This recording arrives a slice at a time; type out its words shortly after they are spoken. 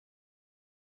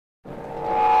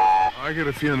I get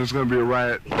a feeling there's gonna be a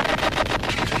riot.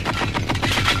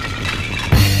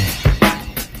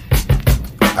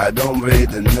 I don't read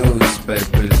the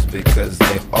newspapers because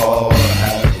they all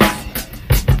have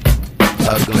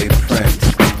ugly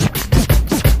prints.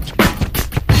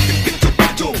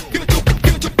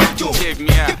 Check me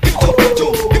out.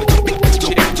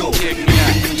 Check me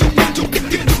out.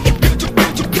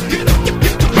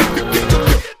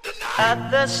 At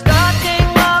the starting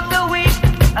of the week,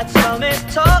 at Summit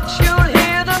Talks, you'll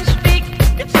hear them speak.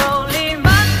 It's only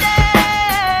Monday.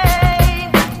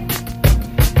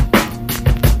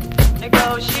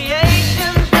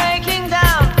 Negotiations breaking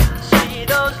down. See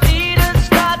those leaders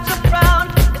start to frown.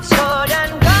 It's sword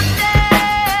and gun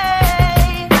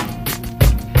day.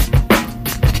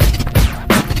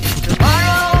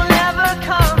 Tomorrow never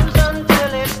comes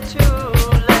until it's too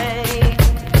late.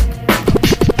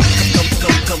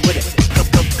 Come with it.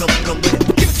 Come with it.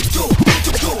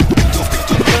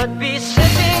 Could be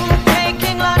sitting,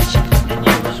 taking lunch. The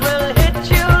news will hit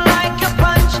you like a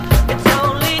punch. It's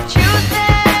only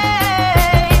Tuesday.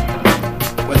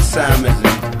 What time is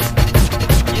it?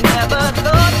 You never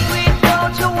thought we'd go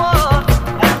to war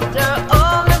after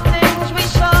all the things we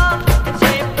saw. It's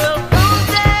April Fool's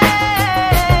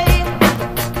Day.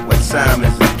 What time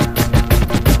is it?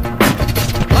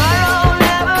 Tomorrow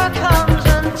never comes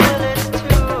until it's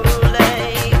too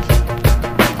late.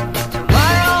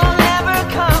 Tomorrow never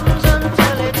comes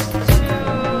until it's too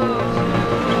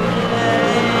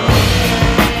late.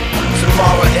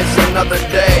 Tomorrow is another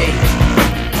day.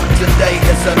 Today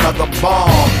is another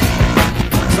bomb.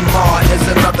 Tomorrow is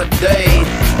another day.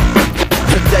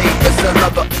 Today is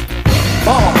another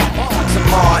bomb.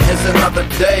 Tomorrow is another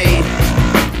day.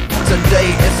 Today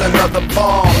is another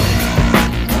bomb.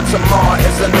 Tomorrow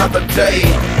is another day.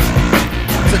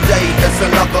 Today is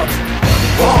another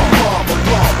bomb.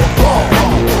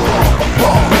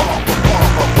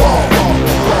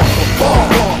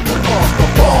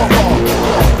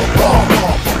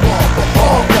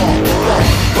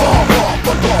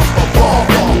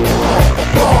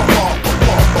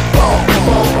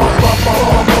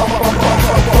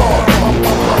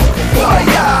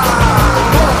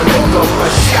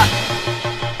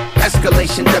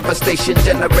 Escalation, devastation,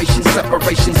 generation,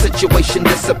 separation, situation,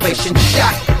 dissipation,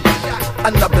 shot.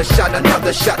 Another shot,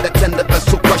 that tend the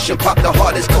vessel crushing, pop the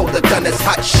hardest, cold, the gun is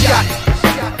hot shot.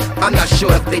 I'm not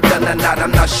sure if they done or not,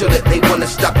 I'm not sure that they wanna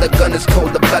stop, the gun is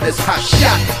cold, the blood is hot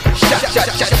shot. Shot, shot,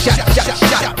 shot, shot, shot,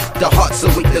 shot. The hearts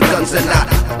are weak, the guns are not.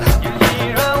 You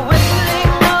hear a